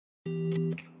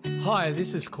Hi,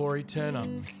 this is Corey Turner,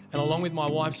 and along with my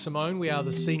wife Simone, we are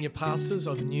the senior pastors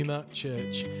of Numa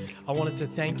Church. I wanted to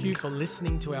thank you for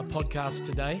listening to our podcast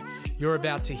today. You're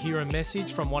about to hear a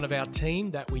message from one of our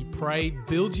team that we pray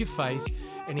builds your faith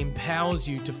and empowers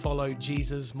you to follow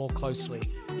Jesus more closely.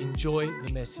 Enjoy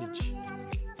the message.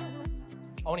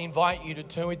 I want to invite you to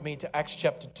turn with me to Acts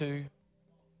chapter 2.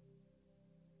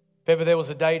 If ever there was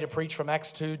a day to preach from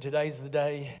Acts 2, today's the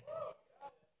day.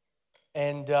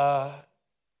 And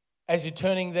as you're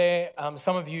turning there,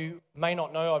 some of you may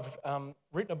not know, I've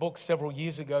written a book several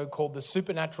years ago called The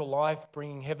Supernatural Life,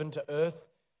 Bringing Heaven to Earth.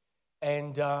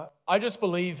 And I just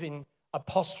believe in a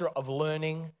posture of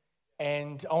learning,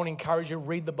 and I want to encourage you to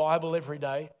read the Bible every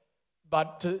day.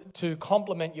 But to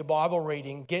complement your Bible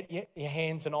reading, get your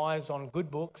hands and eyes on good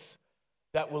books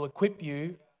that will equip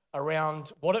you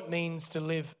around what it means to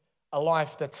live a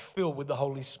life that's filled with the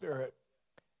Holy Spirit.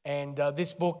 And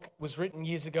this book was written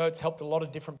years ago. It's helped a lot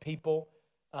of different people,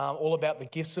 all about the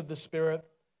gifts of the Spirit,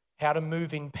 how to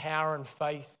move in power and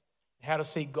faith, how to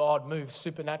see God move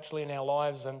supernaturally in our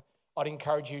lives. And I'd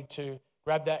encourage you to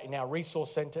grab that in our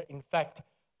resource center. In fact,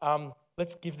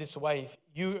 let's give this away. If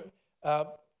you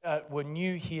were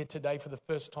new here today for the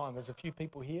first time, there's a few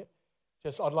people here.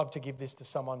 I'd love to give this to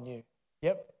someone new.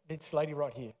 Yep, this lady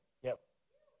right here. Yep.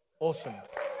 Awesome.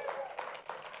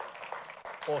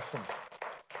 Awesome.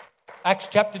 Acts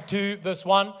chapter 2, verse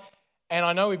 1. And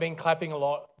I know we've been clapping a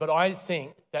lot, but I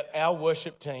think that our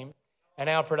worship team and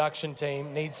our production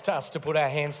team needs us to put our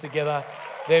hands together.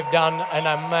 They've done an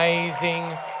amazing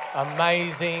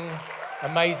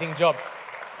job.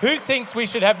 Who thinks we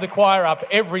should have the choir up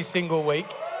every single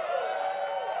week?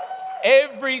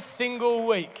 Every single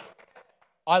week.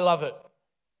 I love it.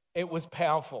 It was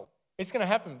powerful. It's going to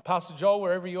happen. Pastor Joel,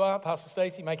 wherever you are, Pastor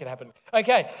Stacy, make it happen.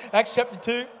 Okay, Acts chapter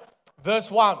 2, verse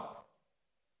 1.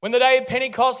 When the day of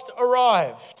Pentecost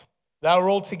arrived, they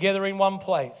were all together in one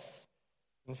place.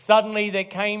 And suddenly there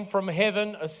came from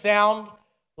heaven a sound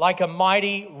like a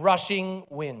mighty rushing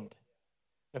wind.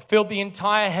 It filled the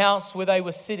entire house where they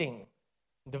were sitting.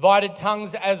 Divided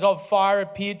tongues as of fire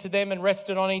appeared to them and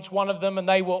rested on each one of them, and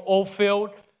they were all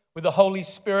filled with the Holy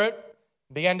Spirit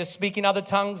and began to speak in other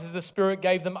tongues as the Spirit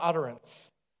gave them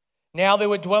utterance. Now there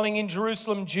were dwelling in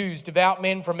Jerusalem Jews, devout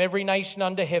men from every nation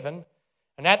under heaven.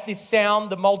 And at this sound,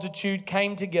 the multitude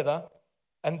came together,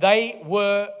 and they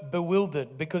were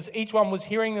bewildered because each one was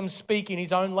hearing them speak in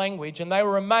his own language. And they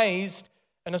were amazed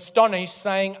and astonished,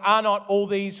 saying, "Are not all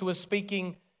these who are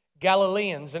speaking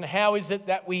Galileans? And how is it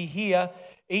that we hear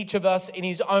each of us in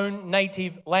his own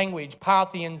native language?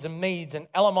 Parthians and Medes and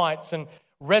Elamites and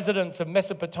residents of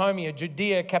Mesopotamia,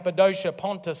 Judea, Cappadocia,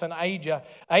 Pontus and Asia,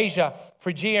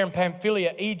 Phrygia and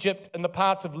Pamphylia, Egypt and the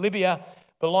parts of Libya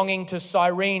belonging to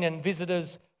Cyrene, and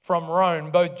visitors from Rome,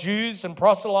 both Jews and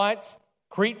proselytes,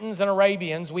 Cretans and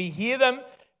Arabians. We hear them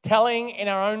telling in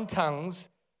our own tongues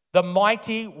the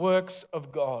mighty works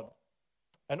of God."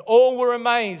 And all were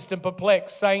amazed and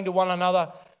perplexed, saying to one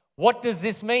another, "What does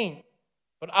this mean?"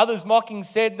 But others mocking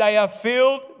said, "They are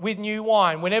filled with new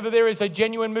wine." Whenever there is a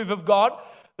genuine move of God,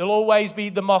 there'll always be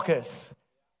the mockers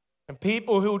and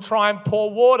people who will try and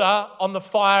pour water on the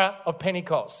fire of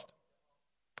Pentecost.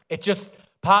 It's just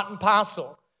part and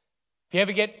parcel. If you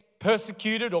ever get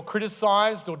persecuted or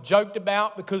criticized or joked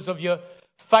about because of your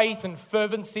faith and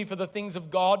fervency for the things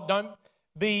of God, don't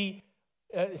think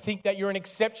that you're an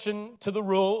exception to the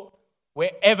rule.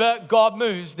 Wherever God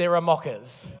moves, there are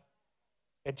mockers.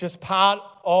 It's just part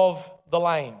of the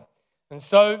lane. And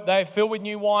so they are filled with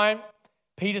new wine.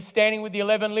 Peter, standing with the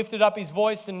 11, lifted up his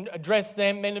voice and addressed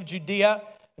them, "Men of Judea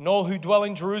and all who dwell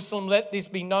in Jerusalem, let this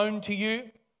be known to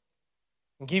you.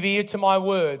 And give ear to my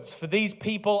words, for these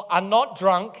people are not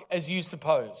drunk as you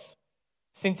suppose,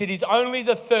 since it is only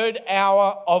the third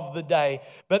hour of the day.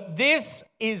 But this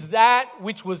is that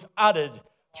which was uttered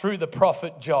through the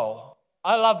prophet Joel."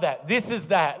 I love that. This is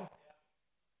that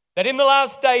in the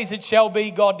last days it shall be,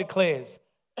 God declares,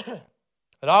 that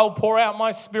I will pour out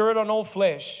my spirit on all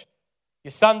flesh.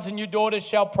 Your sons and your daughters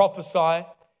shall prophesy.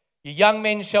 Your young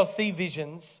men shall see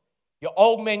visions. Your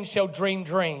old men shall dream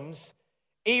dreams.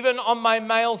 Even on my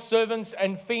male servants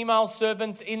and female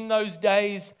servants in those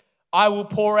days, I will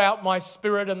pour out my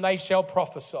spirit and they shall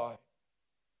prophesy. And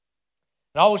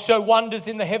I will show wonders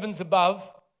in the heavens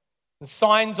above and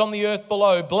signs on the earth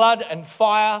below, blood and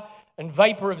fire and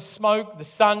vapor of smoke. The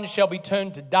sun shall be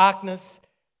turned to darkness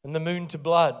and the moon to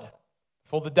blood.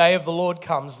 For the day of the Lord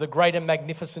comes, the great and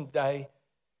magnificent day.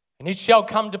 And it shall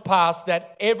come to pass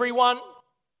that everyone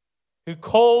who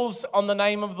calls on the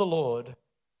name of the Lord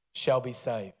shall be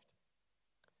saved.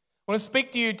 I want to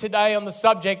speak to you today on the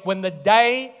subject, when the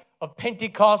day of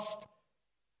Pentecost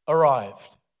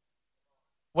arrived.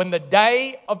 when the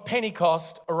day of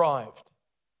Pentecost arrived.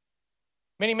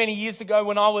 Many, many years ago,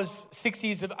 when I was 6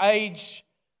 years of age,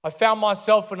 I found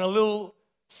myself in a little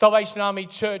Salvation Army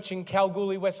church in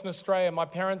Kalgoorlie, Western Australia. My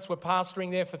parents were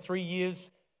pastoring there for 3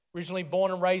 years, originally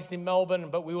born and raised in Melbourne,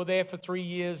 but we were there for 3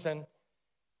 years. And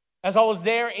as I was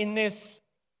there in this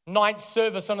night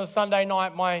service on a Sunday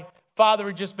night, my father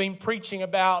had just been preaching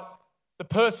about the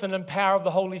person and power of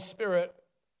the Holy Spirit.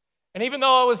 And even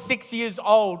though I was 6 years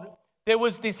old, there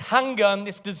was this hunger and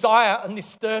this desire and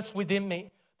this thirst within me,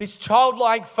 this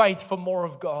childlike faith for more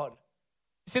of God.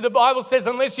 See, the Bible says,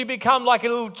 unless you become like a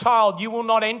little child, you will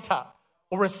not enter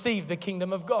or receive the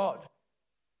kingdom of God.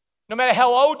 No matter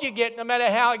how old you get, no matter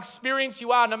how experienced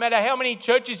you are, no matter how many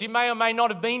churches you may or may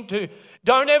not have been to,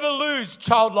 don't ever lose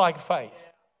childlike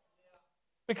faith.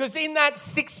 Because in that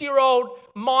 6-year-old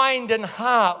mind and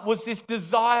heart was this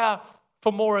desire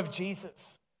for more of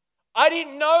Jesus. I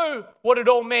didn't know what it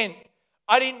all meant.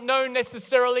 I didn't know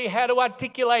necessarily how to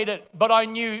articulate it, but I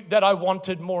knew that I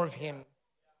wanted more of Him.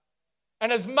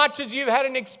 And as much as you've had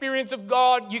an experience of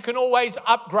God, you can always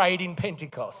upgrade in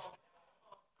Pentecost.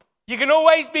 You can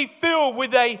always be filled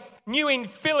with a new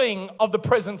infilling of the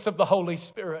presence of the Holy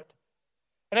Spirit.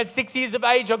 And at 6 years of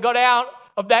age, I got out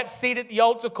of that seat at the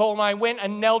altar call and I went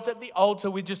and knelt at the altar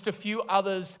with just a few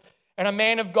others. And a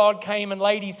man of God came and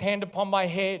laid his hand upon my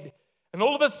head. And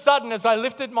all of a sudden, as I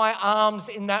lifted my arms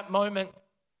in that moment,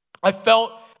 I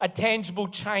felt a tangible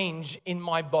change in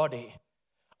my body.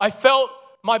 I felt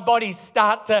my body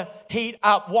start to heat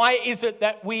up. Why is it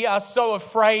that we are so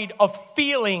afraid of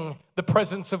feeling the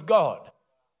presence of God?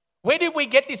 Where did we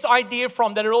get this idea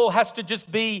from that it all has to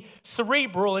just be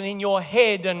cerebral and in your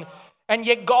head? And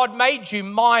yet God made you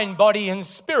mind, body, and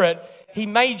spirit. He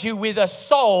made you with a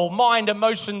soul, mind,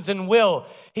 emotions, and will.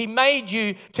 He made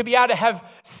you to be able to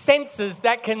have senses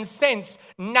that can sense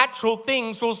natural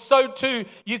things. Well, so too,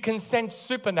 you can sense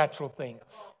supernatural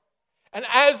things. And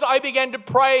as I began to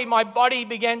pray, my body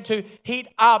began to heat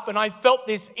up and I felt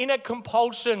this inner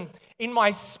compulsion in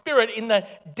my spirit, in the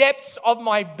depths of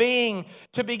my being,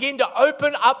 to begin to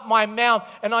open up my mouth.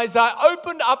 And as I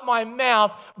opened up my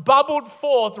mouth, bubbled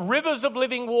forth rivers of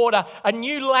living water. A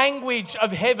new language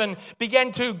of heaven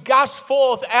began to gush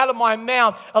forth out of my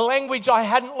mouth. A language I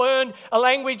hadn't learned, a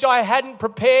language I hadn't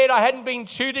prepared, I hadn't been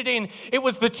tutored in. It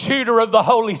was the tutor of the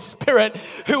Holy Spirit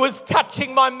who was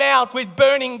touching my mouth with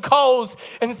burning coals.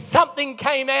 And something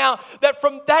came out that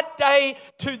from that day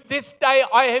to this day,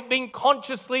 I have been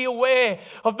consciously aware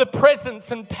of the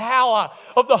presence and power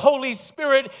of the Holy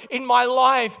Spirit in my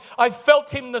life. I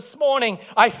felt Him this morning.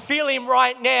 I feel Him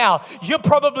right now. You're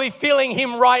probably feeling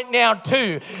Him right now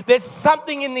too. There's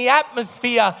something in the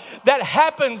atmosphere that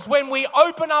happens when we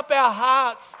open up our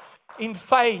hearts in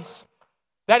faith.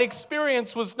 That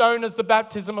experience was known as the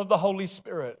baptism of the Holy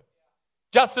Spirit.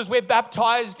 Just as we're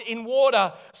baptized in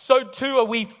water, so too are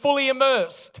we fully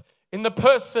immersed in the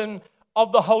person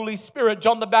of the Holy Spirit.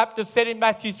 John the Baptist said in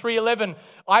Matthew 3:11,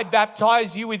 I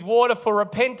baptize you with water for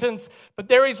repentance, but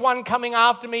there is one coming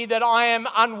after me that I am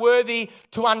unworthy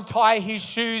to untie his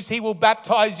shoes. He will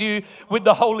baptize you with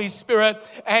the Holy Spirit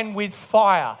and with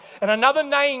fire. And another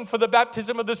name for the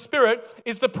baptism of the Spirit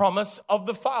is the promise of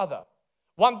the Father.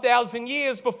 1,000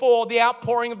 years before the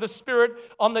outpouring of the Spirit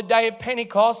on the day of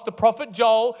Pentecost, the prophet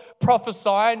Joel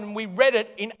prophesied, and we read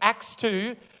it in Acts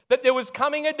 2, that there was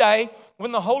coming a day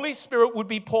when the Holy Spirit would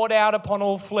be poured out upon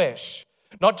all flesh,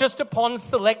 not just upon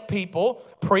select people,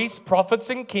 priests, prophets,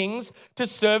 and kings to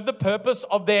serve the purpose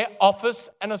of their office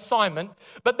and assignment,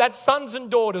 but that sons and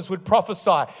daughters would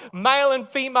prophesy, male and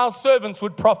female servants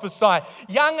would prophesy,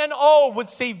 young and old would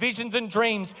see visions and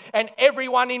dreams, and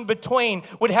everyone in between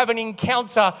would have an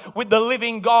encounter with the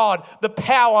living God, the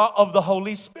power of the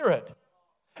Holy Spirit.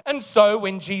 And so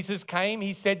when Jesus came,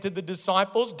 He said to the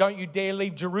disciples, don't you dare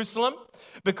leave Jerusalem,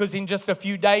 because in just a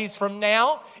few days from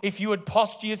now, if you would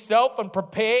posture yourself and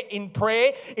prepare in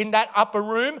prayer in that upper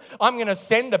room, I'm going to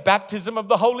send the baptism of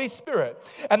the Holy Spirit.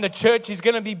 And the church is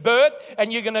going to be birthed,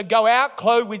 and you're going to go out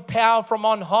clothed with power from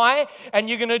on high, and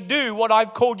you're going to do what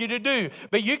I've called you to do.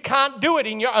 But you can't do it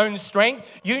in your own strength.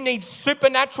 You need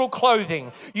supernatural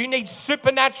clothing. You need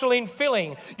supernatural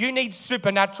infilling. You need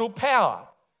supernatural power.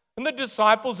 And the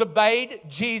disciples obeyed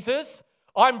Jesus.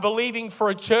 I'm believing for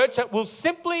a church that will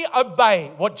simply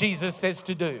obey what Jesus says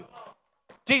to do.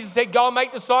 Jesus said, go and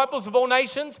make disciples of all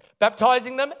nations,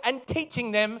 baptizing them and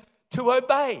teaching them to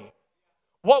obey.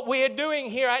 What we are doing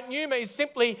here at Numa is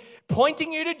simply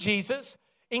pointing you to Jesus,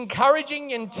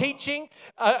 encouraging and teaching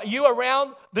you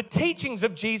around the teachings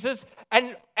of Jesus.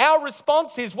 And our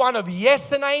response is one of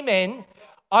yes and amen.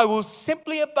 I will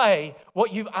simply obey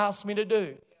what you've asked me to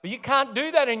do. But you can't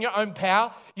do that in your own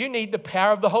power. You need the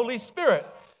power of the Holy Spirit.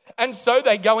 And so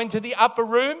they go into the upper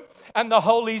room, and the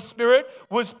Holy Spirit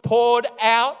was poured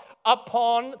out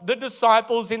upon the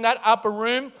disciples in that upper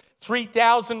room.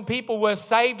 3,000 people were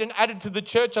saved and added to the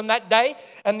church on that day.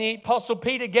 And the Apostle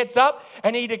Peter gets up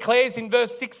and he declares in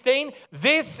verse 16,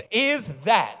 this is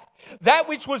that. That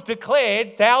which was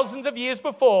declared thousands of years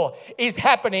before is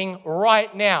happening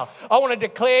right now. I want to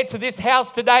declare to this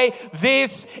house today,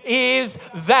 this is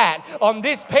that. On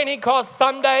this Pentecost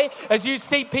Sunday, as you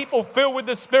see people filled with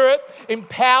the Spirit,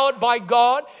 empowered by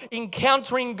God,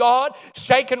 encountering God,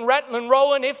 shaking, rattling,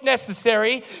 rolling if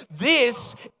necessary,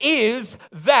 this is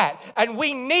that. And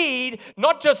we need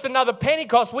not just another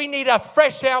Pentecost, we need a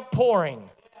fresh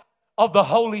outpouring of the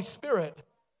Holy Spirit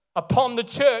upon the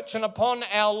church and upon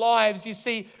our lives. You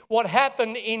see, what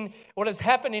has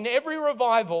happened in every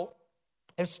revival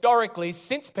historically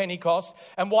since Pentecost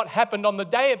and what happened on the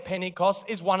day of Pentecost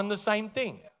is one and the same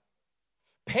thing.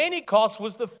 Pentecost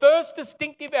was the first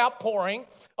distinctive outpouring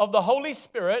of the Holy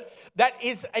Spirit that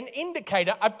is an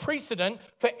indicator, a precedent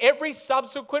for every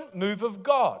subsequent move of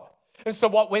God. And so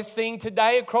what we're seeing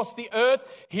today across the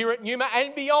earth, here at Numa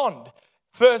and beyond,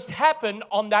 first happened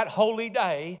on that holy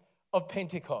day of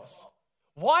Pentecost.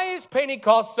 Why is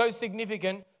Pentecost so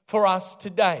significant for us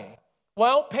today?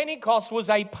 Well, Pentecost was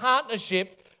a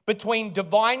partnership between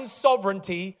divine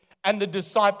sovereignty and the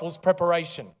disciples'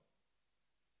 preparation.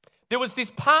 There was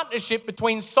this partnership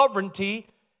between sovereignty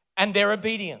and their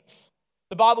obedience.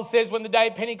 The Bible says when the day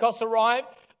of Pentecost arrived,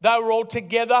 they were all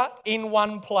together in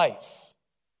one place.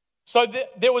 So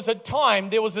there was a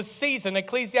time, there was a season.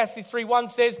 Ecclesiastes 3:1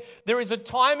 says, there is a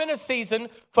time and a season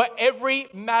for every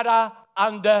matter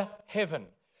under heaven.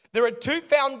 There are two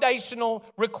foundational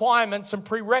requirements and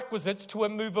prerequisites to a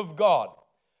move of God.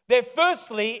 There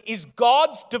firstly is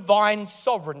God's divine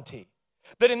sovereignty.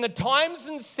 That in the times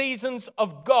and seasons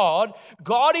of God,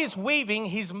 God is weaving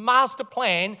his master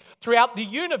plan throughout the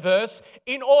universe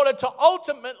in order to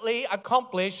ultimately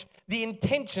accomplish the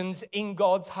intentions in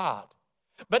God's heart.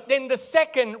 But then the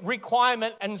second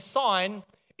requirement and sign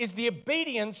is the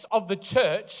obedience of the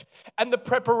church and the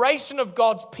preparation of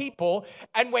God's people.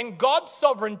 And when God's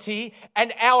sovereignty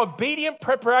and our obedient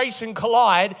preparation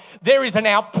collide, there is an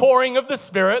outpouring of the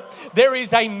Spirit. There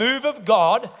is a move of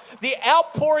God. The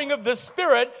outpouring of the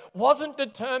Spirit wasn't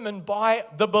determined by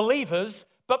the believers,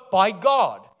 but by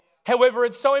God. However,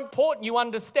 it's so important you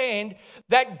understand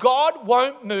that God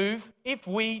won't move if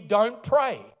we don't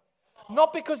pray.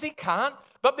 Not because he can't,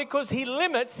 but because he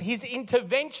limits his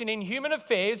intervention in human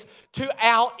affairs to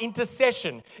our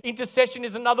intercession. Intercession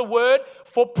is another word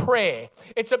for prayer.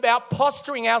 It's about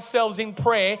posturing ourselves in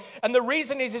prayer. And the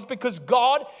reason is because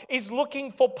God is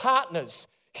looking for partners,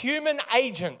 human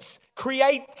agents,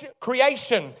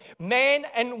 creation, man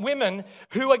and women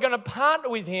who are going to partner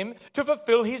with him to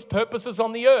fulfill his purposes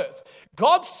on the earth.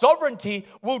 God's sovereignty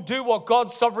will do what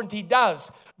God's sovereignty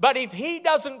does. But if he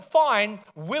doesn't find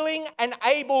willing and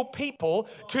able people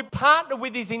to partner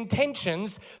with his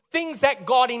intentions, things that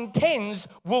God intends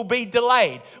will be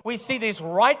delayed. We see this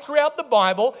right throughout the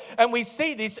Bible, and we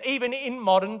see this even in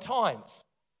modern times.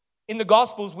 In the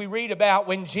Gospels, we read about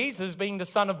when Jesus, being the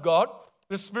Son of God,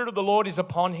 the Spirit of the Lord is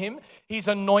upon him. He's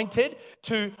anointed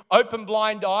to open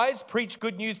blind eyes, preach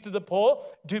good news to the poor,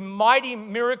 do mighty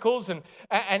miracles and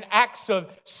acts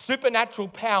of supernatural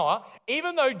power.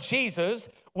 Even though Jesus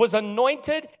was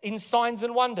anointed in signs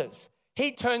and wonders,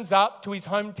 he turns up to his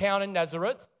hometown in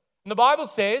Nazareth. And the Bible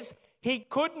says he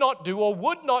could not do or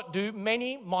would not do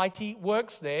many mighty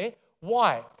works there.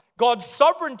 Why? God's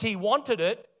sovereignty wanted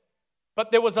it,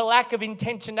 but there was a lack of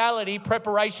intentionality,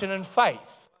 preparation, and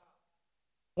faith.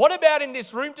 What about in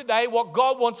this room today, what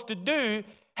God wants to do?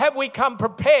 Have we come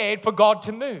prepared for God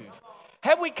to move?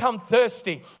 Have we come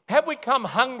thirsty? Have we come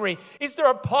hungry? Is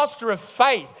there a posture of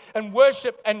faith and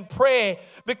worship and prayer?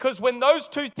 Because when those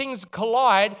two things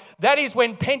collide, that is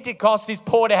when Pentecost is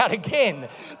poured out again.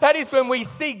 That is when we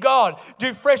see God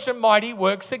do fresh and mighty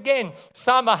works again.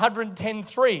 Psalm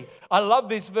 110:3. I love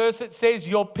this verse. It says,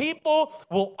 your people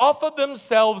will offer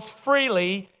themselves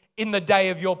freely in the day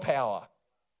of your power.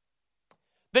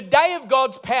 The day of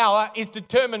God's power is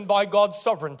determined by God's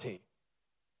sovereignty.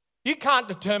 You can't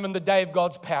determine the day of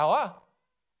God's power.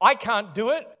 I can't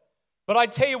do it. But I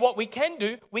tell you what we can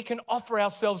do. We can offer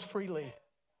ourselves freely.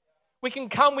 We can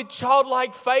come with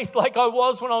childlike faith like I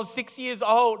was when I was 6 years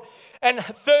old and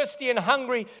thirsty and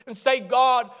hungry and say,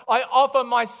 God, I offer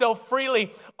myself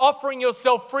freely. Offering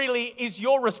yourself freely is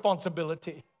your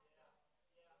responsibility.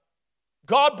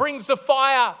 God brings the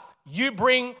fire. You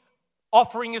bring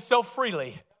offering yourself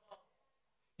freely.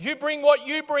 You bring what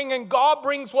you bring and God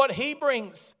brings what he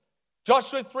brings.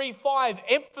 Joshua 3:5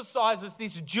 emphasizes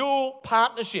this dual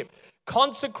partnership.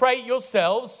 Consecrate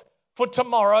yourselves, for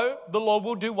tomorrow the Lord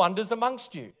will do wonders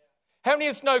amongst you. How many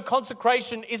of us know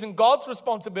consecration isn't God's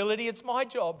responsibility, it's my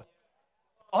job?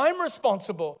 I'm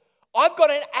responsible. I've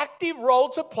got an active role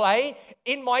to play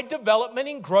in my development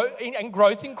and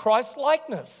growth in Christ's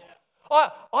likeness.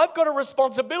 I've got a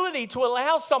responsibility to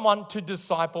allow someone to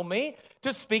disciple me,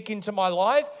 to speak into my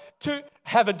life, to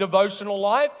have a devotional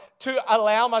life, to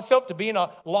allow myself to be in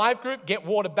a life group, get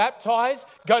water baptized,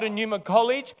 go to Newman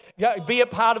College, be a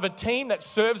part of a team that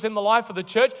serves in the life of the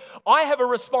church. I have a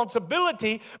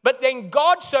responsibility, but then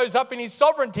God shows up in His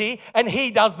sovereignty and He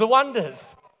does the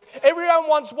wonders. Everyone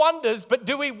wants wonders, but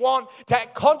do we want to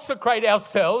consecrate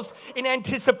ourselves in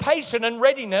anticipation and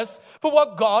readiness for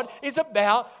what God is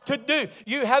about to do?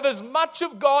 You have as much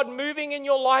of God moving in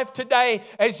your life today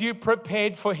as you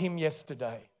prepared for Him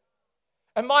yesterday.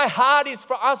 And my heart is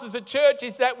for us as a church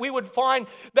is that we would find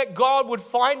that God would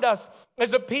find us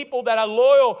as a people that are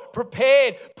loyal,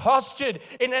 prepared, postured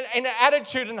in an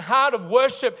attitude and heart of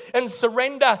worship and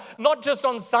surrender, not just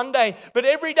on Sunday, but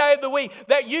every day of the week,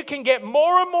 that you can get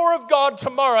more and more of God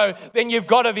tomorrow than you've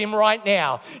got of Him right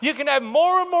now. You can have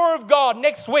more and more of God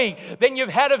next week than you've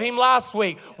had of Him last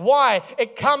week. Why?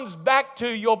 It comes back to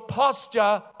your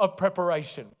posture of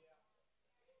preparation.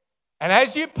 And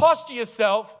as you posture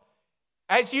yourself,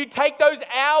 as you take those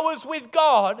hours with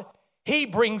God, He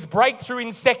brings breakthrough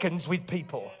in seconds with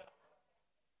people.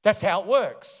 That's how it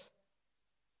works.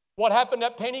 What happened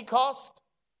at Pentecost?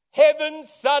 Heaven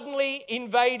suddenly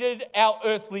invaded our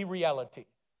earthly reality.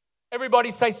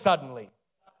 Everybody say suddenly.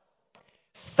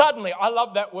 Suddenly, I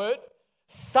love that word.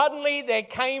 Suddenly there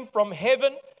came from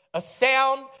heaven a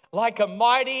sound like a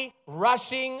mighty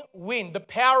rushing wind. The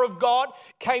power of God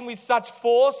came with such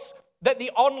force that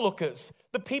the onlookers,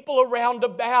 the people around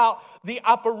about the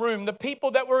upper room, the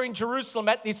people that were in Jerusalem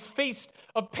at this feast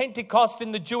of Pentecost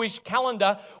in the Jewish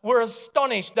calendar were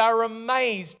astonished. They were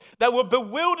amazed. They were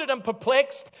bewildered and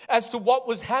perplexed as to what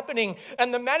was happening.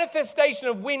 And the manifestation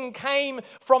of wind came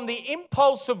from the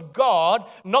impulse of God,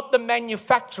 not the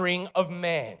manufacturing of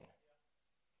man.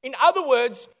 In other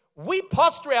words, we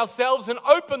posture ourselves and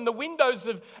open the windows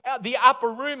of the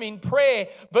upper room in prayer,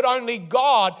 but only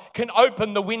God can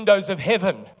open the windows of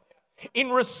heaven in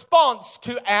response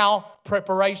to our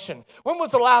preparation. When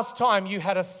was the last time you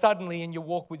had a suddenly in your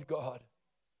walk with God?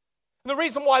 And the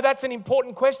reason why that's an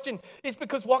important question is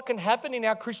because what can happen in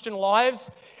our Christian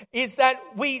lives is that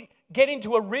we get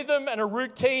into a rhythm and a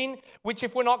routine, which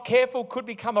if we're not careful could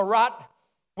become a rut,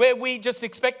 where we just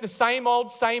expect the same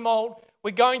old, same old.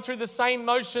 We're going through the same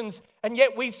motions, and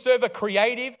yet we serve a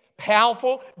creative,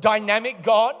 powerful, dynamic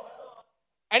God.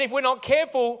 And if we're not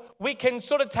careful, we can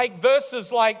sort of take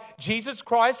verses like Jesus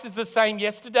Christ is the same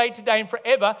yesterday, today, and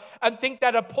forever, and think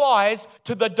that applies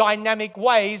to the dynamic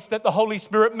ways that the Holy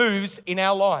Spirit moves in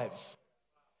our lives.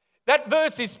 That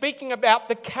verse is speaking about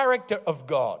the character of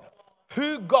God,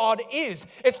 who God is.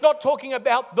 It's not talking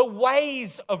about the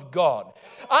ways of God.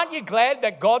 Aren't you glad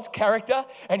that God's character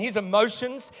and His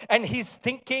emotions and His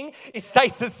thinking, it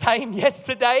stays the same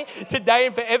yesterday, today,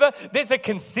 and forever? There's a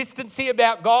consistency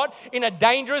about God. In a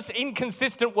dangerous,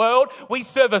 inconsistent world, we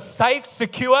serve a safe,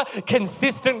 secure,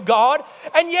 consistent God.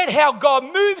 And yet how God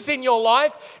moves in your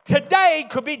life today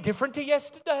could be different to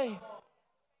yesterday.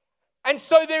 And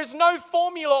so there's no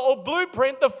formula or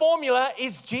blueprint. The formula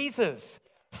is Jesus.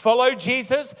 Follow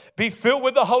Jesus, be filled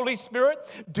with the Holy Spirit,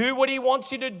 do what He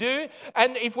wants you to do.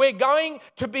 And if we're going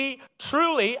to be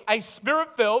truly a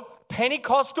Spirit-filled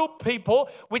Pentecostal people,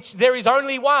 which there is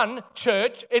only one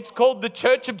church, it's called the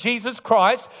Church of Jesus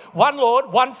Christ, one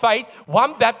Lord, one faith,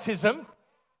 one baptism.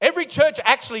 Every church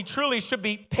actually truly should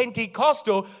be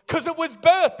Pentecostal because it was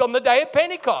birthed on the day of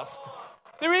Pentecost.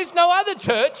 There is no other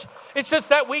church. It's just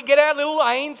that we get our little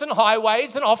lanes and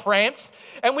highways and off-ramps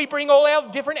and we bring all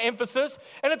our different emphasis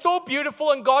and it's all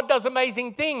beautiful and God does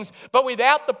amazing things. But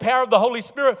without the power of the Holy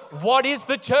Spirit, what is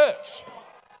the church?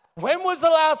 When was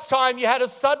the last time you had a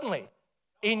suddenly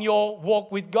in your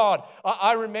walk with God?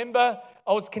 I remember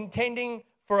I was contending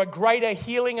for a greater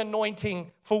healing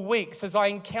anointing for weeks as I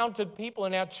encountered people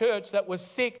in our church that were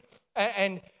sick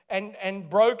and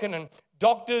broken and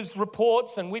doctors'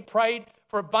 reports, and we prayed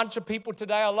for a bunch of people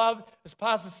today. I love, as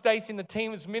Pastor Stacey and the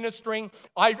team is ministering,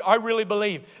 I really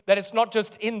believe that it's not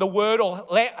just in the word or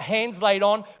hands laid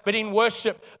on, but in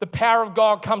worship. The power of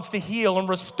God comes to heal and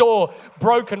restore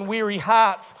broken, weary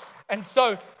hearts. And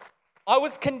so I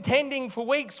was contending for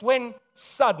weeks when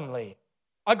suddenly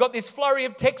I got this flurry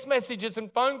of text messages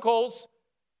and phone calls,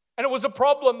 and it was a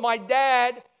problem. My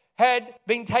dad had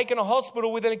been taken to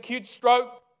hospital with an acute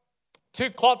stroke,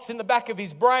 2 clots in the back of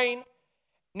his brain.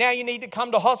 Now you need to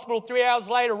come to hospital 3 hours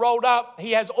later, rolled up.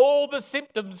 He has all the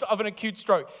symptoms of an acute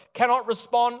stroke. Cannot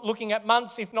respond, looking at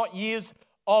months, if not years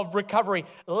of recovery.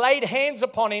 Laid hands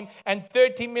upon him, and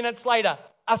 30 minutes later,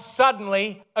 a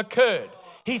suddenly occurred.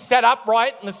 He sat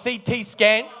upright in the CT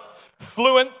scan,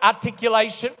 fluent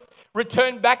articulation,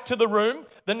 returned back to the room.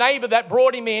 The neighbor that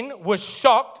brought him in was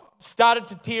shocked, started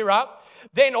to tear up.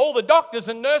 Then all the doctors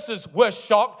and nurses were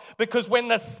shocked, because when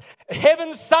the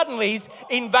heaven suddenlies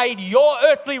invade your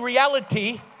earthly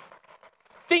reality,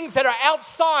 things that are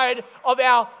outside of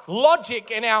our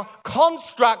logic and our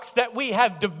constructs that we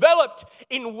have developed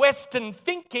in Western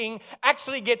thinking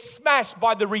actually get smashed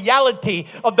by the reality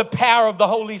of the power of the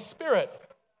Holy Spirit.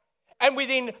 And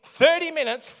within 30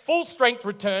 minutes, full strength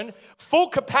returned, full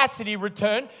capacity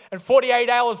returned, and 48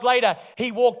 hours later,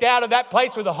 he walked out of that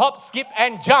place with a hop, skip,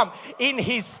 and jump in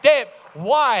his step.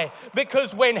 Why?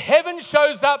 Because when heaven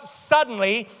shows up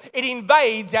suddenly, it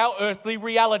invades our earthly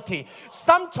reality.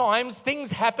 Sometimes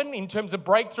things happen in terms of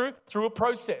breakthrough through a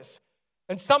process.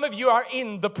 And some of you are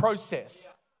in the process.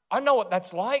 I know what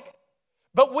that's like.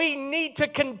 But we need to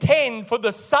contend for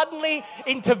the suddenly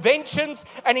interventions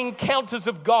and encounters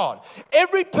of God.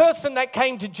 Every person that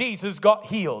came to Jesus got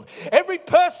healed. Every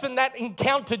person that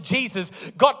encountered Jesus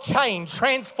got changed,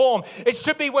 transformed. It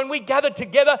should be when we gather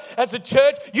together as a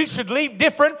church, you should leave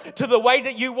different to the way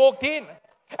that you walked in.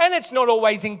 And it's not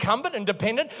always incumbent and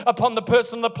dependent upon the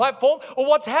person on the platform or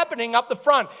what's happening up the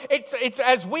front. It's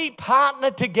as we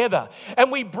partner together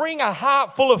and we bring a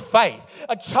heart full of faith,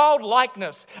 a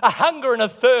childlikeness, a hunger and a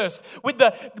thirst with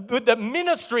the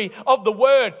ministry of the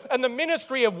word and the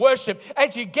ministry of worship.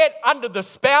 As you get under the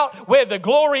spout where the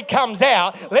glory comes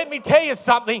out, let me tell you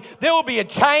something, there will be a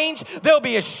change, there'll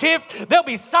be a shift, there'll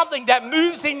be something that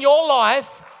moves in your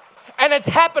life. And it's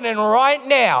happening right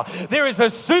now. There is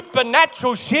a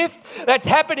supernatural shift that's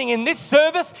happening in this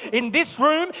service, in this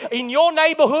room, in your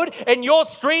neighborhood, in your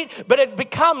street. But it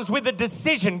becomes with a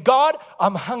decision. God,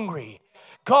 I'm hungry.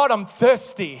 God, I'm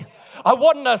thirsty. I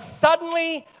want a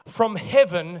suddenly from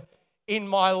heaven in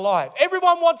my life.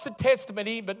 Everyone wants a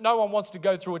testimony, but no one wants to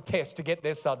go through a test to get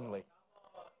there suddenly.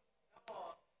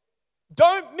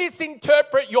 Don't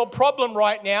misinterpret your problem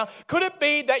right now. Could it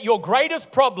be that your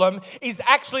greatest problem is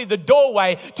actually the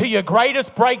doorway to your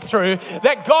greatest breakthrough?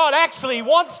 That God actually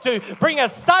wants to bring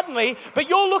us suddenly, but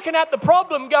you're looking at the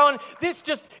problem going, this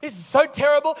is so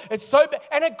terrible, it's so bad.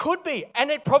 And it could be, and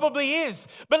it probably is.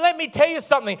 But let me tell you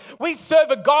something. We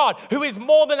serve a God who is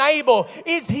more than able.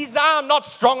 Is his arm not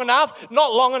strong enough,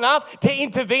 not long enough to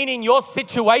intervene in your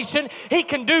situation? He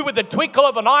can do with the twinkle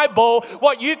of an eyeball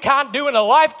what you can't do in a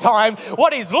lifetime.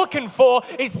 What he's looking for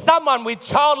is someone with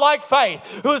childlike faith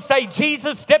who will say,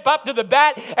 Jesus, step up to the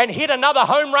bat and hit another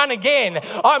home run again.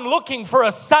 I'm looking for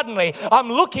a suddenly. I'm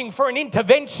looking for an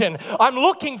intervention. I'm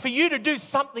looking for you to do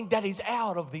something that is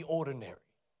out of the ordinary.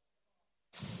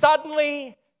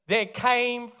 Suddenly there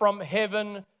came from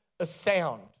heaven a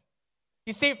sound.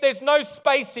 You see, if there's no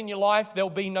space in your life,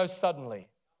 there'll be no suddenly.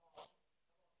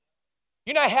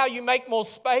 You know how you make more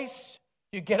space?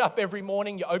 You get up every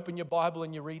morning, you open your Bible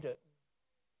and you read it.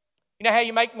 You know how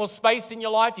you make more space in your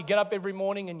life? You get up every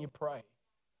morning and you pray.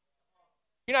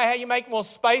 You know how you make more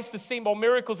space to see more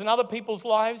miracles in other people's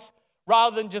lives?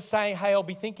 Rather than just saying, hey, I'll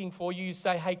be thinking for you, you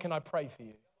say, hey, can I pray for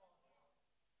you?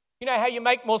 You know how you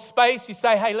make more space? You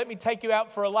say, hey, let me take you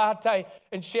out for a latte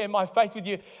and share my faith with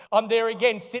you. I'm there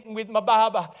again, sitting with my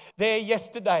barber there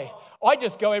yesterday. I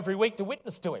just go every week to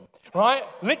witness to him, right?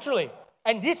 Literally.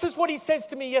 And this is what he says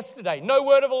to me yesterday. No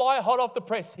word of a lie, hot off the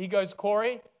press. He goes,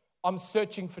 Corey, I'm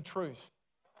searching for truth.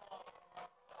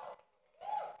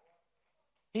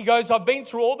 He goes, I've been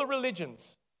through all the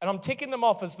religions and I'm ticking them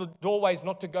off as the doorways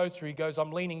not to go through. He goes,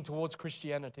 I'm leaning towards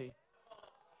Christianity.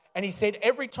 And he said,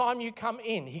 every time you come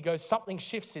in, he goes, something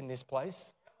shifts in this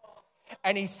place.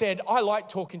 And he said, I like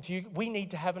talking to you. We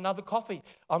need to have another coffee.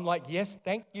 I'm like, yes,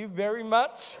 thank you very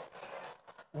much.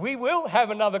 We will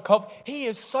have another coffee. He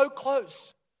is so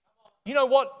close. You know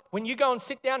what? When you go and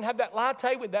sit down and have that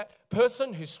latte with that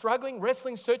person who's struggling,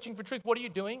 wrestling, searching for truth, what are you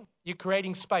doing? You're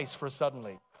creating space for a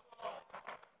suddenly.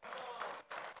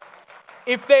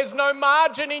 If there's no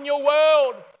margin in your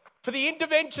world for the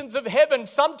interventions of heaven,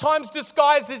 sometimes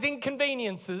disguised as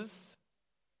inconveniences,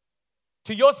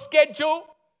 to your schedule,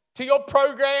 to your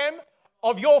program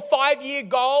of your 5-year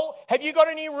goal, have you got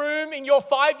any room in your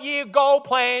 5-year goal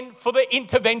plan for the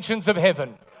interventions of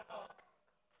heaven?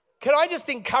 Can I just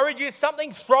encourage you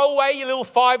something? Throw away your little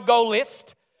 5-goal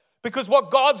list, because what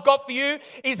God's got for you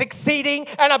is exceeding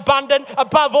and abundant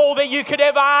above all that you could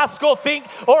ever ask or think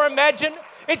or imagine.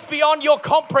 It's beyond your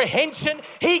comprehension.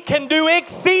 He can do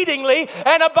exceedingly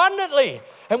and abundantly.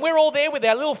 And we're all there with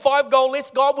our little 5-goal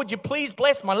list. God, would you please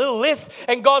bless my little list?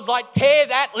 And God's like, tear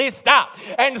that list up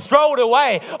and throw it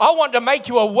away. I want to make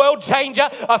you a world changer,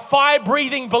 a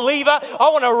fire-breathing believer. I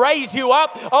want to raise you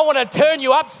up. I want to turn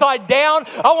you upside down.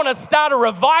 I want to start a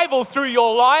revival through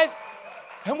your life.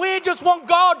 And we just want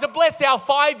God to bless our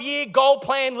 5-year goal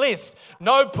plan list.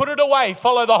 No, put it away.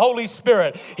 Follow the Holy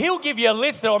Spirit. He'll give you a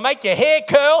list that will make your hair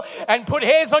curl and put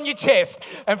hairs on your chest.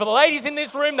 And for the ladies in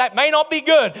this room, that may not be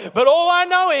good. But all I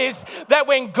know is that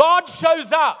when God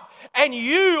shows up and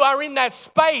you are in that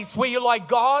space where you're like,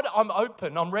 God, I'm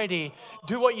open, I'm ready,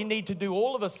 do what you need to do,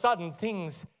 all of a sudden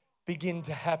things begin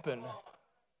to happen.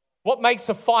 What makes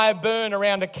a fire burn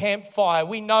around a campfire?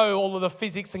 We know all of the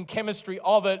physics and chemistry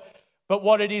of it. But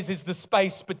what it is the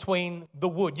space between the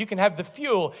wood. You can have the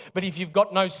fuel, but if you've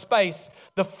got no space,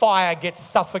 the fire gets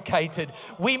suffocated.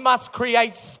 We must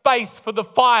create space for the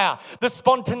fire, the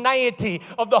spontaneity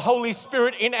of the Holy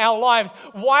Spirit in our lives.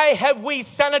 Why have we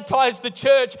sanitized the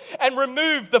church and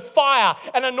removed the fire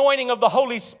and anointing of the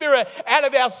Holy Spirit out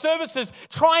of our services,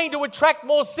 trying to attract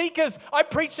more seekers? I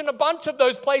preach in a bunch of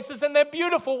those places and they're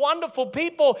beautiful, wonderful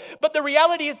people. But the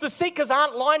reality is the seekers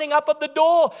aren't lining up at the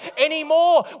door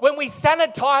anymore. When we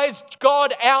sanitized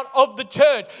God out of the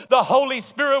church. The Holy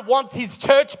Spirit wants his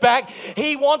church back.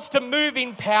 He wants to move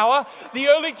in power. The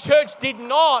early church did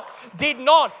not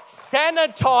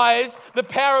sanitize the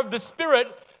power of the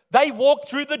Spirit. They walked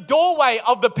through the doorway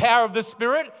of the power of the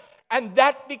Spirit, and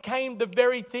that became the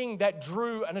very thing that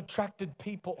drew and attracted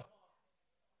people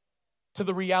to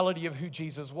the reality of who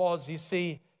Jesus was. You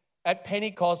see, at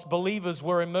Pentecost, believers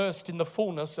were immersed in the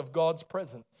fullness of God's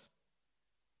presence.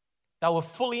 They were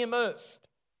fully immersed.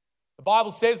 The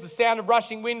Bible says the sound of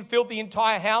rushing wind filled the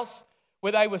entire house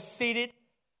where they were seated,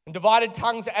 and divided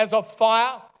tongues as of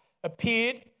fire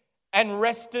appeared and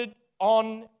rested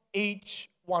on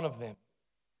each one of them.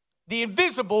 The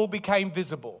invisible became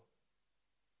visible.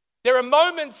 There are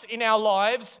moments in our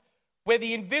lives where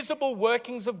the invisible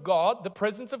workings of God, the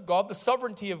presence of God, the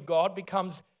sovereignty of God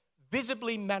becomes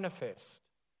visibly manifest.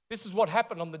 This is what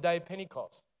happened on the day of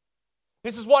Pentecost.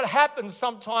 This is what happens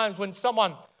sometimes when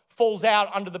someone falls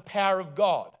out under the power of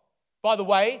God. By the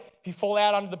way, if you fall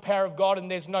out under the power of God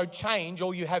and there's no change,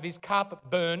 all you have is carpet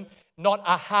burn, not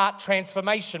a heart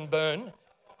transformation burn.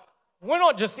 We're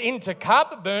not just into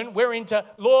carpet burn, we're into,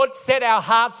 Lord, set our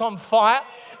hearts on fire.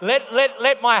 Let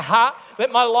my heart,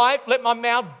 let my life, let my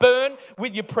mouth burn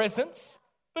with your presence.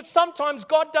 But sometimes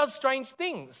God does strange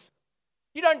things.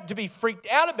 You don't have to be freaked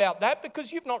out about that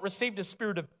because you've not received a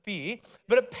spirit of fear,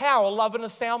 but a power, love, and a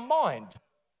sound mind.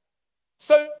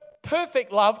 So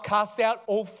perfect love casts out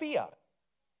all fear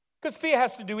because fear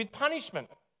has to do with punishment.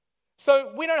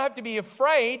 So we don't have to be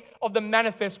afraid of the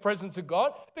manifest presence of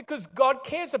God because God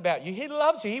cares about you. He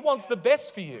loves you. He wants the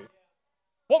best for you.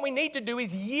 What we need to do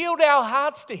is yield our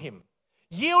hearts to Him.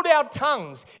 Yield our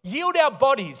tongues, yield our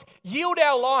bodies, yield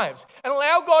our lives, and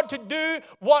allow God to do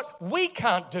what we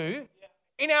can't do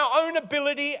in our own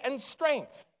ability and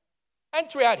strength. And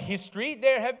throughout history,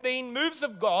 there have been moves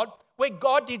of God where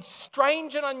God did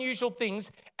strange and unusual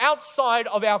things outside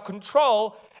of our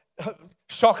control,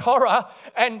 shock horror,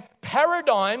 and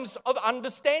paradigms of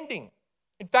understanding.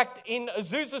 In fact, in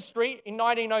Azusa Street in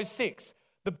 1906,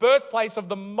 the birthplace of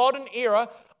the modern era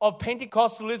of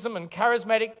Pentecostalism and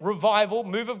charismatic revival,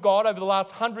 move of God over the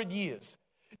last 100 years,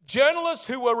 journalists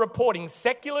who were reporting,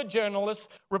 secular journalists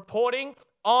reporting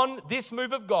on this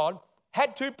move of God,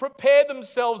 had to prepare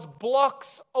themselves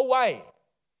blocks away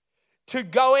to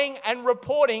going and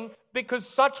reporting because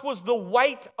such was the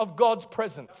weight of God's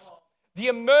presence, the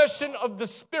immersion of the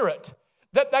Spirit,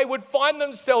 that they would find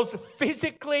themselves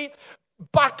physically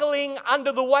buckling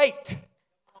under the weight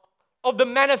of the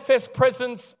manifest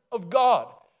presence of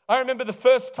God. I remember the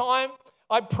first time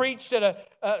I preached at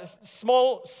a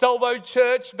small Salvo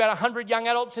church, about 100 young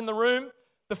adults in the room.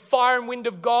 The fire and wind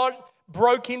of God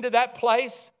broke into that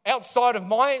place outside of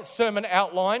my sermon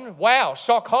outline. Wow,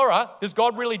 shock horror. Does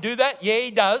God really do that? Yeah,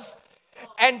 He does.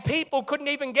 And people couldn't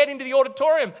even get into the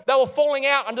auditorium. They were falling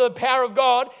out under the power of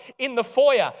God in the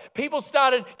foyer. People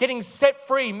started getting set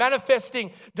free,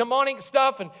 manifesting demonic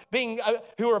stuff and being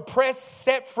who were oppressed,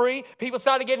 set free. People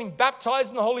started getting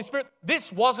baptized in the Holy Spirit.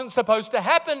 This wasn't supposed to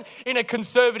happen in a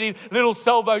conservative little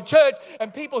Salvo church.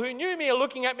 And people who knew me are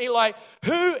looking at me like,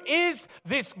 who is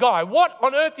this guy? What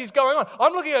on earth is going on?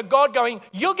 I'm looking at God going,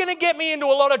 you're going to get me into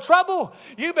a lot of trouble.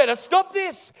 You better stop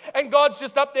this. And God's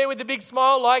just up there with a big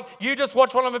smile like, you just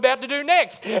watch what I'm about to do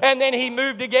next. And then He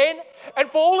moved again. And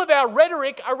for all of our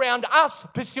rhetoric around us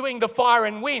pursuing the fire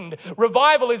and wind,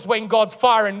 revival is when God's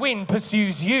fire and wind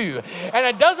pursues you. And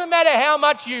it doesn't matter how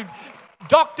much you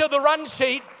doctor the run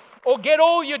sheet, or get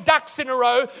all your ducks in a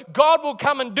row, God will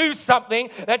come and do something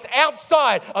that's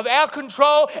outside of our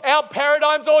control, our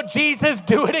paradigms, or Jesus,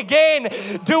 do it again.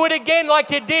 Do it again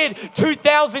like you did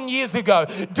 2,000 years ago.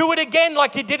 Do it again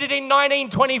like you did it in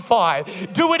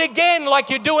 1925. Do it again like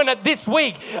you're doing it this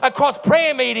week across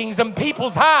prayer meetings and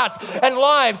people's hearts and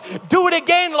lives. Do it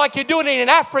again like you're doing it in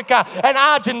Africa and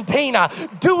Argentina.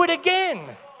 Do it again.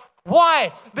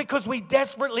 Why? Because we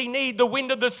desperately need the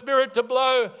wind of the Spirit to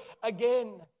blow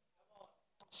again.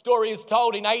 Story is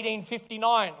told in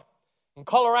 1859. In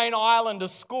Coleraine Island, a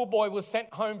schoolboy was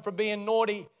sent home for being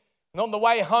naughty. And on the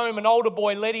way home, an older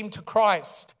boy led him to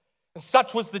Christ. And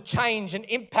such was the change and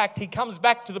impact, he comes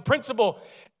back to the principal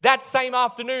that same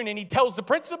afternoon and he tells the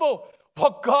principal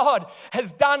what God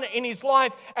has done in his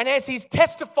life. And as he's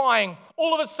testifying,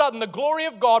 all of a sudden the glory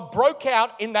of God broke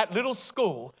out in that little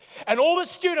school. And all the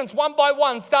students, one by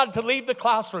one, started to leave the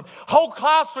classroom. Whole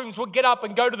classrooms would get up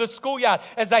and go to the schoolyard.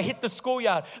 As they hit the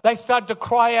schoolyard, they started to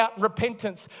cry out in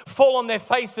repentance, fall on their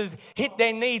faces, hit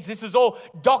their knees. This is all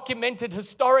documented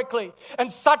historically.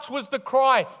 And such was the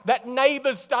cry that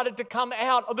neighbors started to come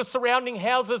out of the surrounding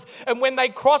houses. And when they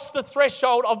crossed the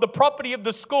threshold of the property of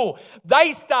the school,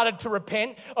 they started to repent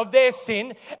of their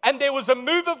sin, and there was a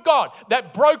move of God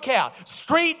that broke out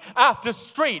street after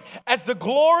street as the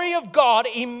glory of God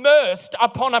immersed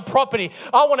upon a property.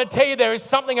 I want to tell you, there is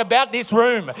something about this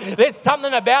room. There's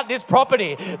something about this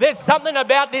property. There's something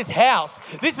about this house.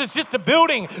 This is just a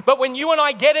building, but when you and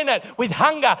I get in it with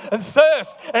hunger and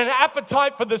thirst and an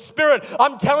appetite for the Spirit,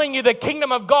 I'm telling you, the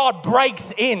kingdom of God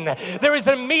breaks in. There is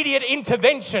an immediate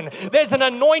intervention. There's an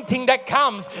anointing that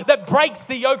comes that breaks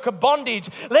the yoke of bondage.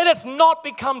 Let us not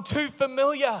become too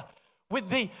familiar with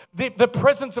the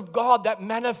presence of God that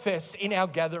manifests in our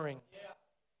gatherings.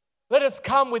 Let us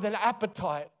come with an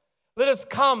appetite. Let us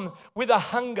come with a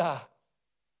hunger.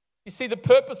 You see, the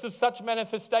purpose of such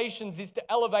manifestations is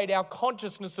to elevate our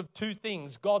consciousness of two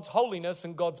things: God's holiness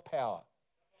and God's power.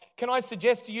 Can I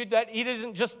suggest to you that it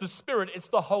isn't just the Spirit, it's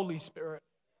the Holy Spirit.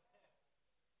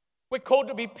 We're called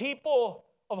to be people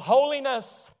of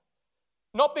holiness,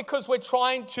 not because we're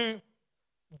trying to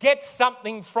get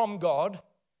something from God,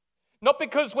 not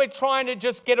because we're trying to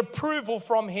just get approval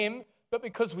from Him, but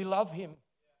because we love Him,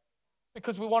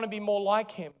 because we want to be more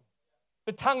like Him.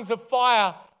 The tongues of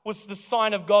fire was the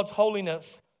sign of God's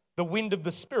holiness. The wind of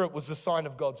the Spirit was the sign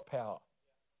of God's power.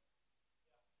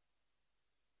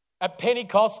 At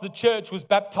Pentecost, the church was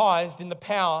baptized in the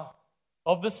power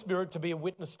of the Spirit to be a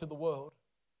witness to the world.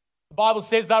 The Bible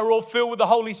says they were all filled with the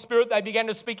Holy Spirit. They began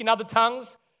to speak in other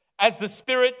tongues as the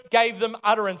Spirit gave them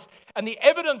utterance. And the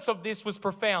evidence of this was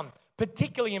profound,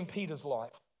 particularly in Peter's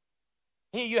life.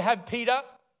 Here you have Peter,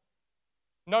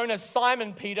 known as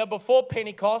Simon Peter. Before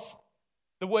Pentecost,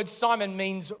 the word Simon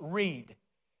means reed.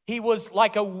 He was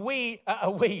like a weed.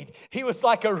 He was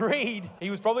like a reed.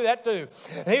 He was probably that too.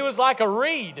 He was like a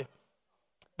reed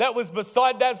that was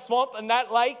beside that swamp and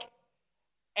that lake,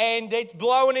 and it's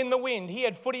blowing in the wind. He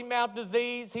had foot and mouth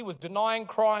disease. He was denying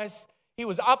Christ. He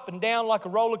was up and down like a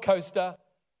roller coaster.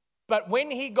 But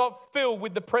when he got filled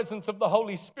with the presence of the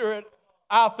Holy Spirit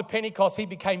after Pentecost, he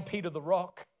became Peter the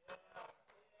Rock.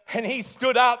 And he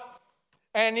stood up,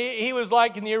 and he was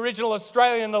like in the original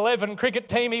Australian 11 cricket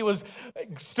team. He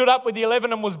stood up with the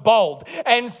 11 and was bold.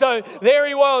 And so there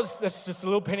he was. That's just a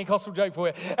little Pentecostal joke for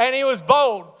you. And he was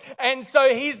bold. And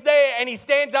so he's there and he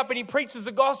stands up and he preaches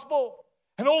the gospel.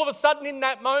 And all of a sudden in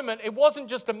that moment, it wasn't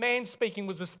just a man speaking, it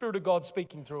was the Spirit of God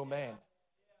speaking through a man.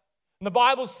 And the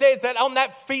Bible says that on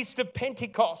that feast of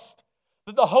Pentecost,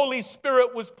 that the Holy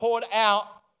Spirit was poured out,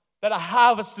 that a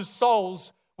harvest of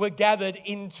souls were gathered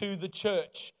into the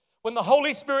church. When the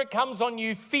Holy Spirit comes on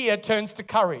you, fear turns to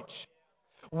courage.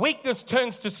 Weakness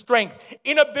turns to strength.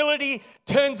 Inability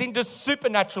turns into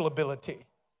supernatural ability.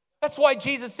 That's why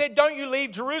Jesus said, don't you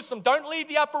leave Jerusalem. Don't leave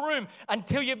the upper room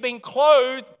until you've been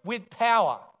clothed with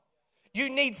power. You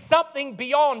need something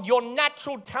beyond your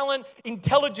natural talent,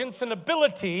 intelligence, and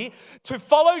ability to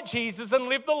follow Jesus and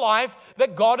live the life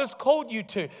that God has called you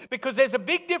to. Because there's a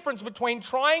big difference between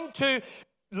trying to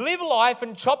live life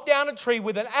and chop down a tree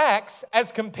with an axe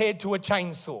as compared to a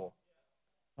chainsaw.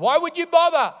 Why would you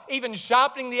bother even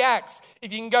sharpening the axe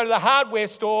if you can go to the hardware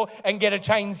store and get a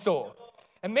chainsaw?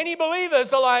 And many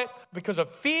believers are like, because of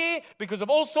fear, because of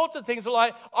all sorts of things, are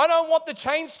like, I don't want the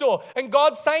chainsaw. And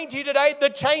God's saying to you today, the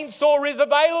chainsaw is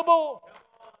available.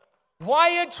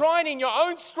 Why are you trying in your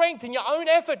own strength, in your own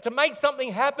effort to make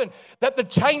something happen that the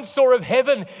chainsaw of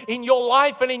heaven in your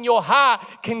life and in your heart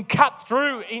can cut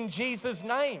through in Jesus'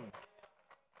 name?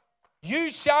 You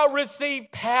shall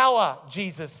receive power,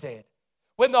 Jesus said,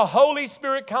 when the Holy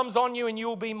Spirit comes on you, and you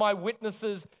will be my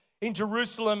witnesses in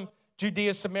Jerusalem,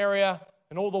 Judea, Samaria,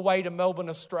 and all the way to Melbourne,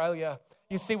 Australia.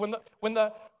 You see, when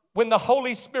the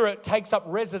Holy Spirit takes up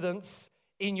residence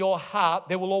in your heart,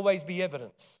 there will always be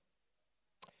evidence.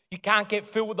 You can't get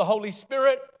filled with the Holy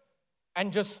Spirit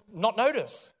and just not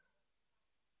notice.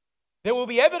 There will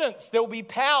be evidence, there will be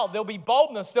power, there will be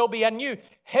boldness, there will be a new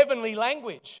heavenly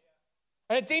language.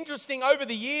 And it's interesting, over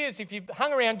the years, if you've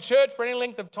hung around church for any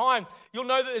length of time, you'll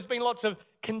know that there's been lots of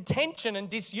contention and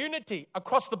disunity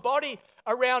across the body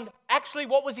around actually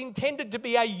what was intended to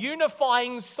be a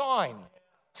unifying sign,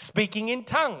 speaking in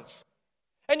tongues.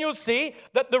 And you'll see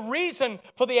that the reason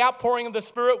for the outpouring of the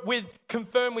Spirit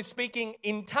confirmed with speaking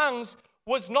in tongues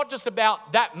was not just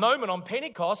about that moment on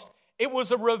Pentecost. It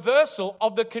was a reversal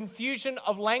of the confusion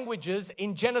of languages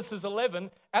in Genesis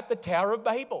 11 at the Tower of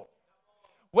Babel,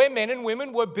 where men and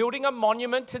women were building a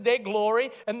monument to their glory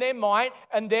and their might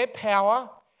and their power.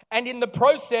 And in the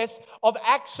process of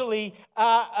actually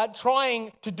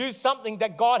trying to do something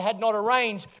that God had not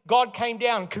arranged, God came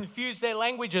down, confused their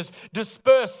languages,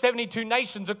 dispersed 72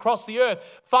 nations across the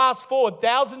earth. Fast forward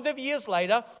thousands of years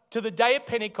later to the day of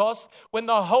Pentecost, when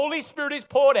the Holy Spirit is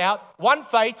poured out, one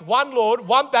faith, one Lord,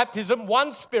 one baptism,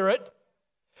 one Spirit,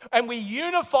 and we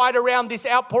unified around this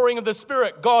outpouring of the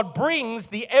Spirit. God brings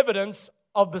the evidence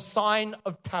of the sign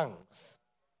of tongues.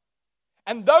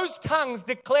 And those tongues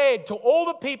declared to all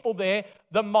the people there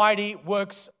the mighty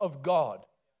works of God.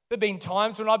 There have been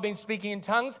times when I've been speaking in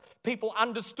tongues, people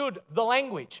understood the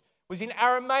language. It was in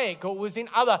Aramaic or it was in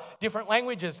other different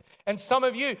languages. And some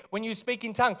of you, when you speak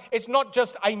in tongues, it's not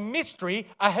just a mystery,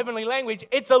 a heavenly language,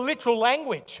 it's a literal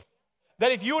language.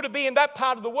 That if you were to be in that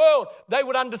part of the world, they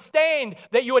would understand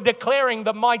that you are declaring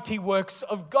the mighty works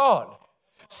of God.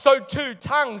 So too,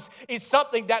 tongues is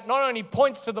something that not only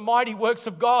points to the mighty works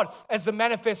of God as the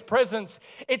manifest presence,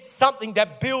 it's something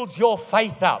that builds your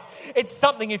faith up. It's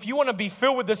something, if you want to be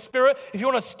filled with the Spirit, if you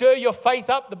want to stir your faith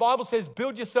up, the Bible says,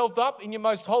 build yourself up in your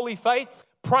most holy faith,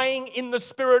 praying in the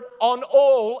Spirit on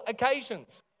all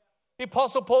occasions. The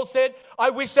Apostle Paul said,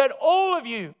 I wish that all of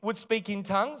you would speak in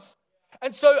tongues.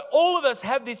 And so all of us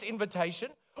have this invitation.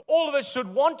 All of us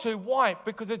should want to. Why?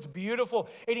 Because it's beautiful.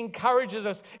 It encourages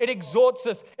us. It exhorts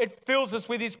us. It fills us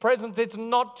with His presence. It's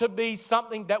not to be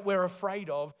something that we're afraid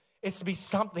of. It's to be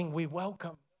something we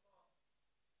welcome.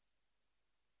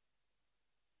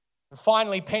 And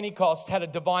finally, Pentecost had a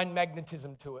divine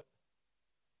magnetism to it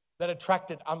that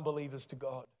attracted unbelievers to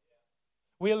God.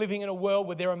 We are living in a world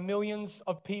where there are millions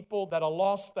of people that are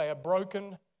lost. They are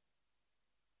broken.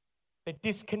 They're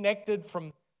disconnected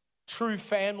from true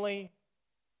family.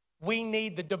 We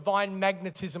need the divine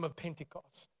magnetism of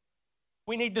Pentecost.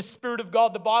 We need the Spirit of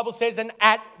God. The Bible says, and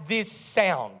at this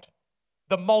sound,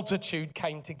 the multitude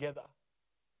came together.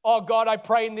 Oh God, I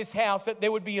pray in this house that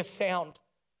there would be a sound,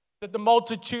 that the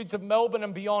multitudes of Melbourne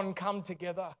and beyond come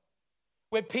together,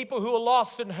 where people who are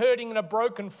lost and hurting and are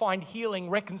broken find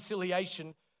healing,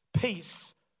 reconciliation,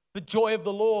 peace, the joy of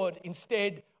the Lord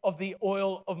instead of the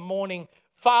oil of mourning.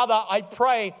 Father, I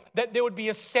pray that there would be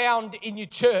a sound in your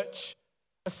church,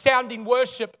 a sound in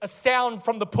worship, a sound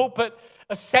from the pulpit,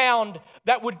 a sound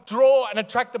that would draw and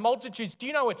attract the multitudes. Do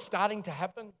you know it's starting to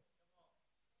happen?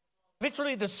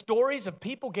 Literally, the stories of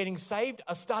people getting saved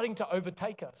are starting to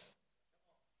overtake us.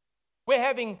 We're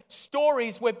having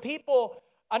stories where people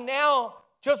are now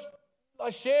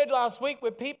I shared last week, where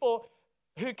people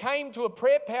who came to a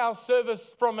prayer power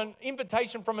service from an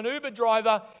invitation from an Uber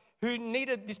driver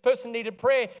this person needed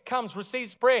prayer, comes,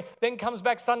 receives prayer, then comes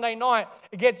back Sunday night,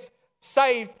 gets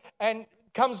saved and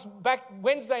comes back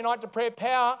Wednesday night to prayer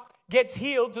power, gets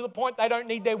healed to the point they don't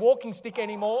need their walking stick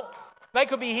anymore. They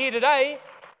could be here today,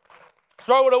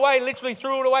 throw it away, literally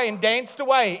threw it away and danced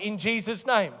away in Jesus'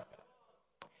 name.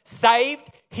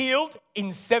 Saved, healed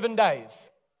in 7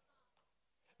 days.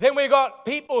 Then we got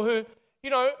people who,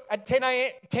 at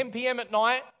 10 p.m. at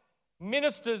night,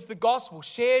 ministers the gospel,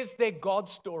 shares their God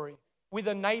story with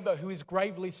a neighbor who is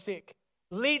gravely sick,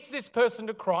 leads this person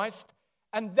to Christ,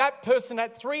 and that person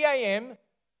at 3 a.m.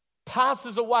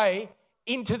 passes away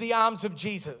into the arms of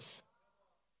Jesus.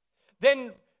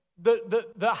 Then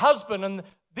the husband and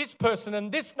this person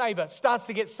and this neighbor starts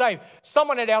to get saved.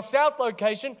 Someone at our South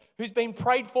location who's been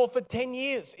prayed for 10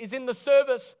 years is in the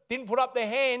service, didn't put up their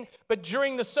hand, but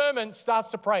during the sermon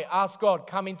starts to pray, ask God,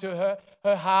 come into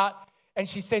her heart. And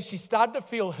she says she started to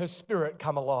feel her spirit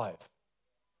come alive.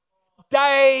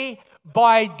 Day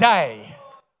by day,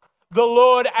 the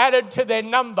Lord added to their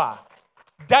number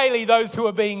daily those who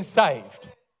are being saved.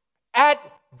 At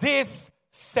this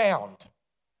sound,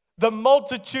 the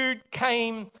multitude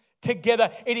came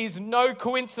together. It is no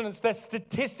coincidence that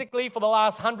statistically for the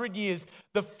last 100 years,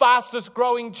 the fastest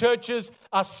growing churches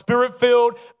are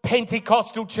Spirit-filled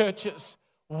Pentecostal churches.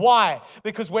 Why?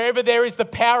 Because wherever there is the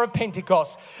power of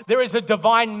Pentecost, there is a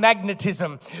divine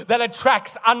magnetism that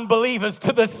attracts unbelievers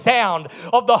to the sound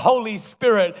of the Holy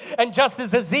Spirit. And just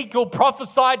as Ezekiel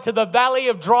prophesied to the valley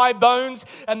of dry bones,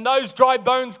 and those dry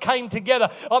bones came together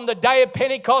on the day of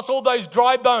Pentecost, all those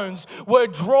dry bones were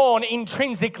drawn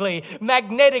intrinsically,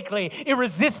 magnetically,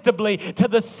 irresistibly to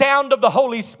the sound of the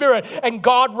Holy Spirit. And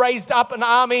God raised up an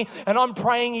army, and I'm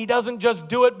praying He doesn't just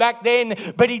do it back then,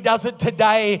 but He does it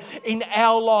today in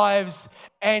our lives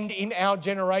and in our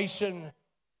generation.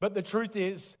 But the truth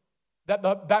is that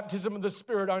the baptism of the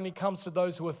Spirit only comes to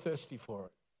those who are thirsty for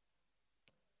it.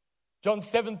 John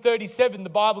 7:37, the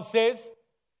Bible says,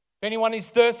 if anyone is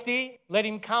thirsty, let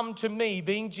him come to me,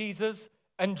 being Jesus,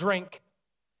 and drink.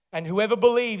 And whoever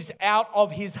believes, out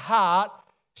of his heart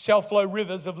shall flow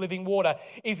rivers of living water.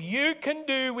 If you can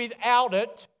do without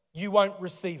it, you won't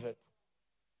receive it.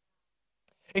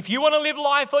 If you want to live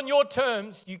life on your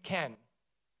terms, you can.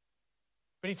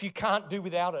 But if you can't do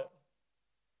without it,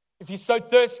 if you're so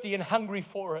thirsty and hungry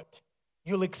for it,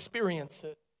 you'll experience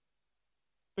it.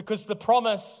 Because the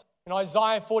promise in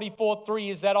Isaiah 44:3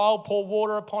 is that I'll pour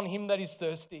water upon him that is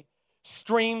thirsty,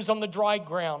 streams on the dry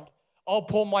ground. I'll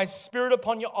pour my Spirit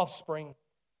upon your offspring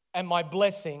and my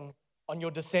blessing on your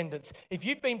descendants. If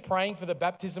you've been praying for the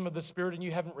baptism of the Spirit and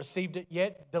you haven't received it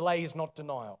yet, delay is not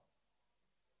denial.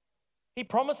 He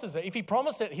promises it. If He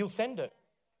promised it, He'll send it.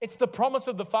 It's the promise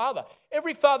of the Father.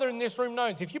 Every father in this room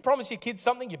knows if you promise your kids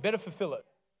something, you better fulfill it.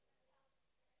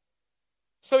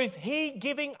 So if He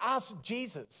giving us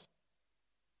Jesus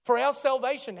for our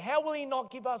salvation, how will He not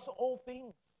give us all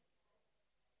things?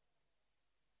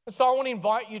 And so I want to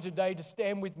invite you today to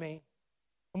stand with me.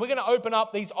 And we're going to open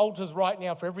up these altars right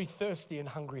now for every thirsty and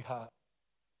hungry heart.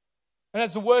 And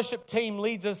as the worship team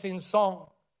leads us in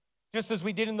song, just as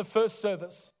we did in the first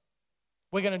service,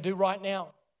 we're going to do right now.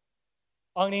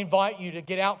 I'm going to invite you to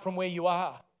get out from where you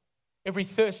are. Every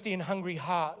thirsty and hungry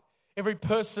heart, every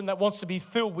person that wants to be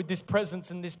filled with this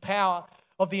presence and this power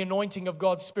of the anointing of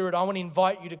God's Spirit, I want to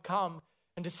invite you to come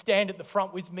and to stand at the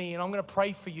front with me. And I'm going to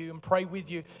pray for you and pray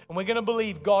with you. And we're going to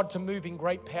believe God to move in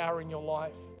great power in your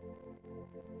life.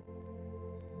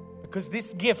 Because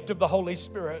this gift of the Holy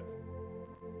Spirit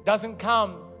doesn't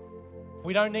come if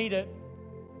we don't need it.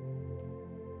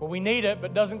 Well, we need it,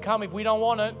 but doesn't come if we don't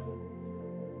want it.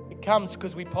 It comes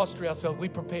because we posture ourselves, we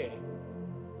prepare.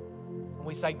 And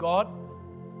we say, God,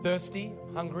 thirsty,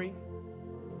 hungry,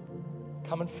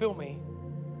 come and fill me.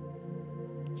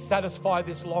 Satisfy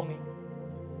this longing.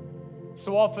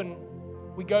 So often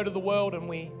we go to the world and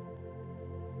we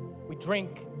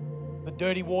drink the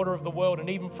dirty water of the world, and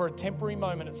even for a temporary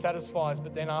moment it satisfies,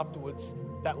 but then afterwards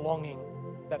that longing,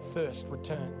 that thirst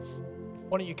returns.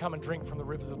 Why don't you come and drink from the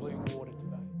rivers of living water today?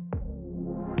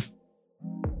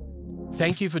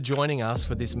 Thank you for joining us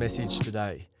for this message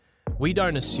today. We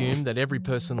don't assume that every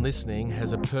person listening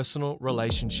has a personal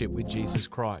relationship with Jesus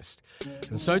Christ.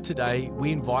 And so today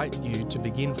we invite you to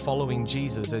begin following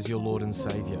Jesus as your Lord and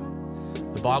Savior.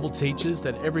 The Bible teaches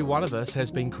that every one of us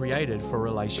has been created for a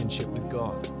relationship with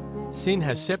God. Sin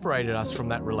has separated us from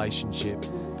that relationship,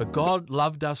 but God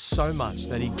loved us so much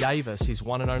that He gave us His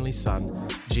one and only Son,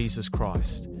 Jesus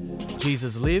Christ.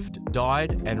 Jesus lived,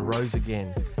 died, and rose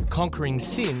again, conquering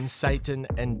sin, Satan,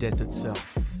 and death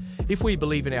itself. If we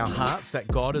believe in our hearts that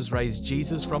God has raised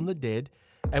Jesus from the dead,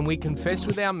 and we confess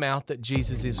with our mouth that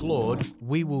Jesus is Lord,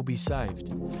 we will be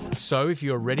saved. So if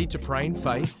you are ready to pray in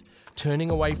faith,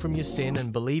 turning away from your sin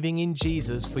and believing in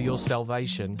Jesus for your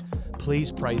salvation,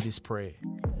 please pray this prayer.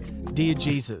 Dear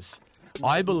Jesus,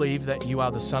 I believe that you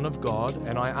are the Son of God,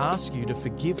 and I ask you to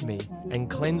forgive me and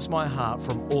cleanse my heart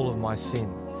from all of my sin.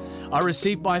 I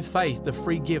receive by faith the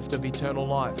free gift of eternal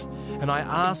life, and I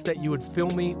ask that you would fill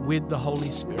me with the Holy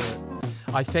Spirit.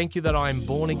 I thank you that I am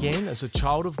born again as a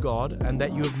child of God, and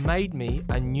that you have made me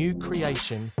a new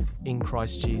creation in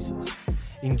Christ Jesus.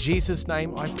 In Jesus'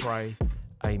 name I pray,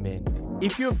 amen.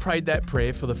 If you have prayed that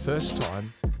prayer for the first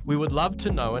time, we would love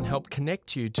to know and help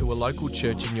connect you to a local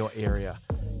church in your area.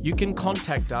 You can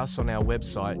contact us on our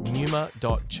website,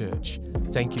 numa.church.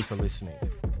 Thank you for listening.